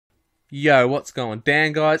Yo, what's going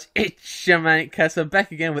down, guys? It's your mate Casa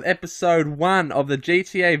back again with episode 1 of the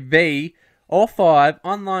GTA V or 5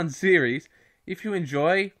 online series. If you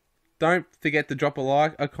enjoy, don't forget to drop a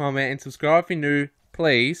like, a comment, and subscribe if you're new,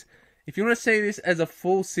 please. If you want to see this as a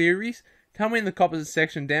full series, tell me in the comments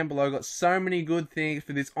section down below. I've got so many good things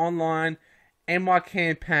for this online and my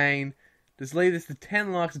campaign. Just leave this to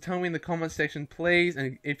 10 likes and tell me in the comments section, please.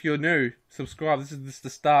 And if you're new, subscribe. This is just the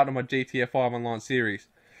start of my GTA 5 online series.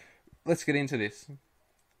 Let's get into this.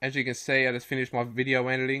 As you can see, I just finished my video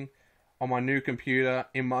editing on my new computer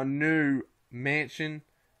in my new mansion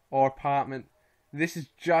or apartment. This is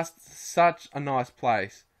just such a nice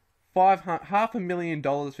place.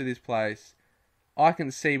 $500,000 for this place. I can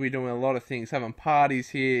see we're doing a lot of things, having parties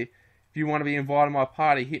here. If you want to be invited to my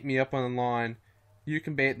party, hit me up online. You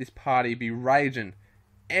can be at this party, be raging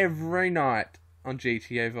every night on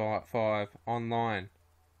GTA 5 online.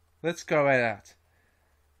 Let's go out.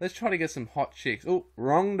 Let's try to get some hot chicks. Oh,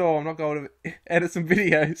 wrong door. I'm not going to edit some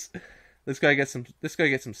videos. Let's go get some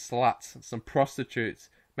sluts, some prostitutes.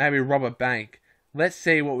 Maybe rob a bank. Let's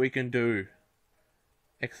see what we can do.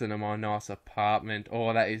 Excellent, my nice apartment.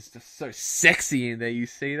 Oh, that is just so sexy in there. You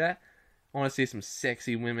see that? I want to see some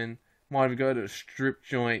sexy women. Might even go to a strip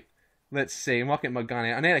joint. Let's see. I might get my gun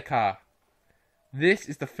out. I need a car. This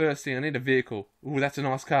is the first thing. I need a vehicle. Ooh, that's a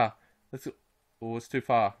nice car. Let's go. Oh, it's too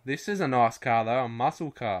far. This is a nice car, though. A muscle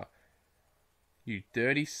car. You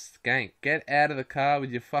dirty skank. Get out of the car with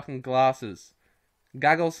your fucking glasses.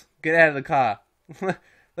 Goggles, get out of the car.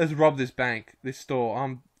 Let's rob this bank, this store.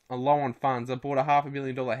 I'm low on funds. I bought a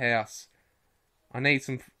 $500,000 house. I need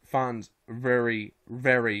some funds very,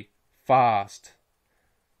 very fast.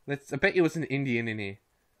 I bet you was an Indian in here.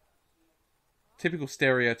 Typical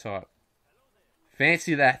stereotype.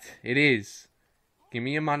 Fancy that. It is. Give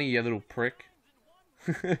me your money, you little prick.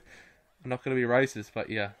 I'm not going to be racist, but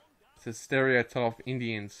yeah. It's a stereotype of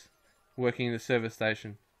Indians working in the service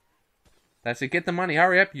station. That's it. Get the money.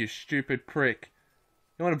 Hurry up, you stupid prick.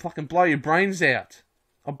 You want to fucking blow your brains out.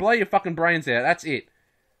 I'll blow your fucking brains out. That's it.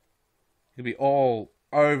 You'll be all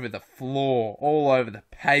over the floor, all over the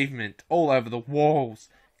pavement, all over the walls.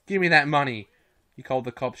 Give me that money. You called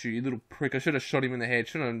the cops, you little prick. I should have shot him in the head.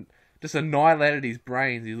 Should have just annihilated his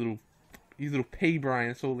brains, his little pea brain.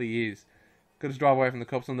 That's all he is. Got to drive away from the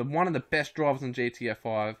cops. I'm one of the best drivers in GTA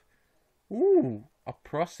 5. Ooh, a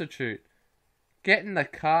prostitute. Get in the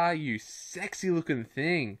car, you sexy looking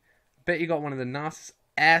thing. Bet you got one of the nicest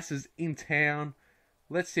asses in town.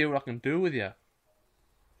 Let's see what I can do with you.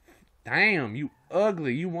 Damn, you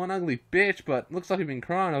ugly. You one ugly bitch, but looks like you've been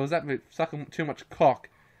crying. Or was that sucking too much cock?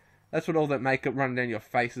 That's what all that makeup running down your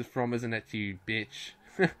face is from, isn't it, you bitch?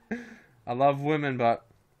 I love women, but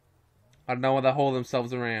I don't know why they haul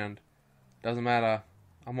themselves around. Doesn't matter.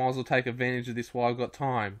 I might as well take advantage of this while I've got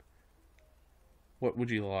time. What would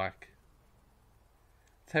you like?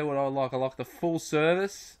 Tell you what I like. I like the full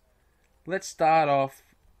service. Let's start off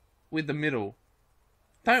with the middle.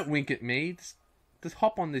 Don't wink at me. Just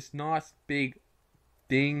hop on this nice big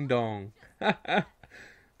ding dong.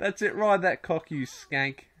 That's it. Ride that cock, you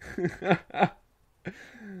skank. You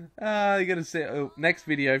gotta see. Oh, next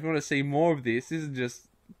video. If you want to see more of this,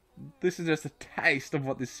 this is just a taste of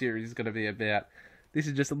what this series is going to be about. This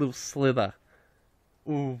is just a little slither.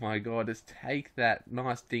 Oh my god, just take that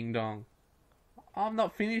nice ding dong. I'm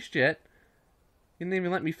not finished yet. You didn't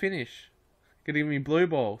even let me finish. You're giving me blue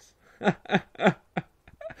balls. Oh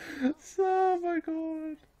my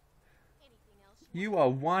god. You are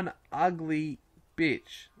one ugly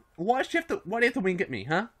bitch. Why do you have to wink at me,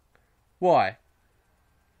 huh? Why?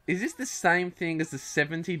 Is this the same thing as the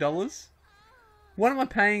 $70? What am I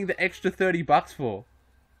paying the extra $30 for?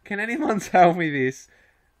 Can anyone tell me this?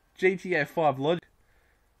 GTA 5 logic.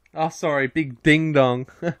 Oh, sorry, big ding dong.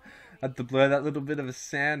 I had to blur that little bit of a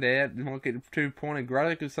sound out. It might get too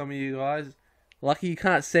pornographic with some of you guys. Lucky you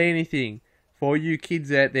can't see anything. For all you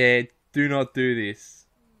kids out there, do not do this.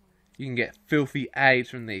 You can get filthy AIDS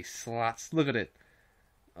from these sluts. Look at it.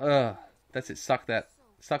 Ugh. That's it. Suck that.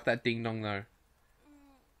 Suck that ding dong though.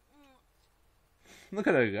 Look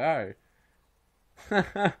at her go.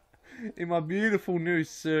 In my beautiful new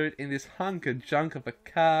suit, in this hunk of junk of a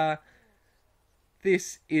car.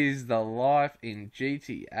 This is the life in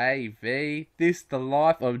GTA V. This the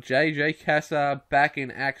life of JJ Casa back in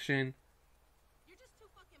action. You're just too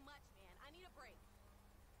fucking much, man. I need a break.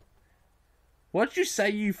 What'd you say,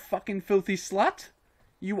 you fucking filthy slut?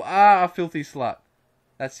 You are a filthy slut.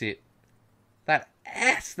 That's it. That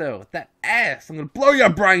ass, though. That ass. I'm gonna blow your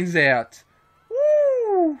brains out.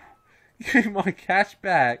 Woo! Give me my cash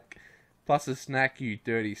back. Plus a snack, you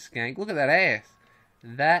dirty skank. Look at that ass.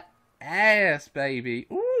 That ass, baby.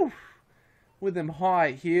 Ooh. with them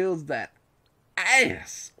high heels, that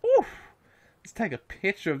ass. Oof. Let's take a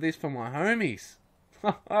picture of this for my homies.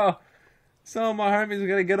 Some of my homies are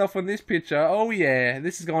going to get off on this picture. Oh yeah,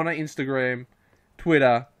 this is going on Instagram,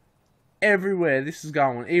 Twitter, everywhere this is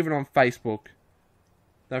going, even on Facebook.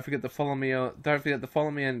 Don't forget to follow me on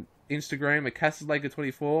Instagram at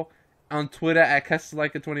CasasLaker24, on Twitter at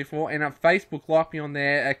CasasLaker24, and on Facebook, like me on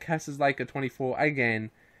there at CasasLaker24 again.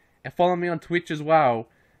 And follow me on Twitch as well,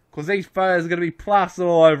 because these photos are going to be plastered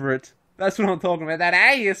all over it. That's what I'm talking about, that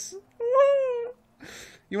ass. Woo!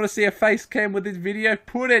 You want to see a face cam with this video?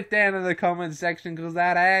 Put it down in the comment section, because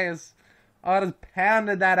that ass, I just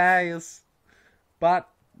pounded that ass. But,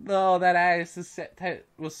 oh, that ass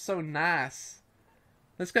was so nice.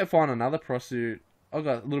 Let's go find another prostitute. I've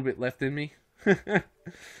got a little bit left in me.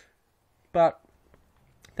 But,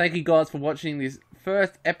 thank you guys for watching this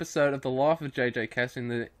first episode of the life of JJ Cass in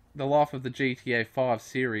the life of the GTA 5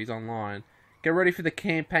 series online. Get ready for the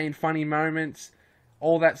campaign funny moments,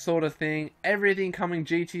 all that sort of thing. Everything coming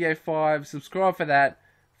GTA 5. Subscribe for that.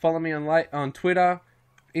 Follow me on Twitter,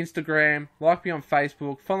 Instagram, like me on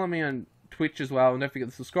Facebook, follow me on Twitch as well. And don't forget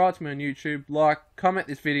to subscribe to me on YouTube, like, comment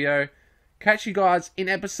this video. Catch you guys in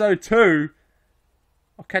episode 2.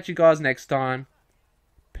 I'll catch you guys next time.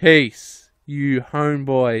 Peace, you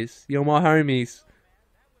homeboys. You're my homies.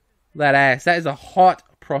 That ass. That is a hot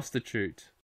prostitute.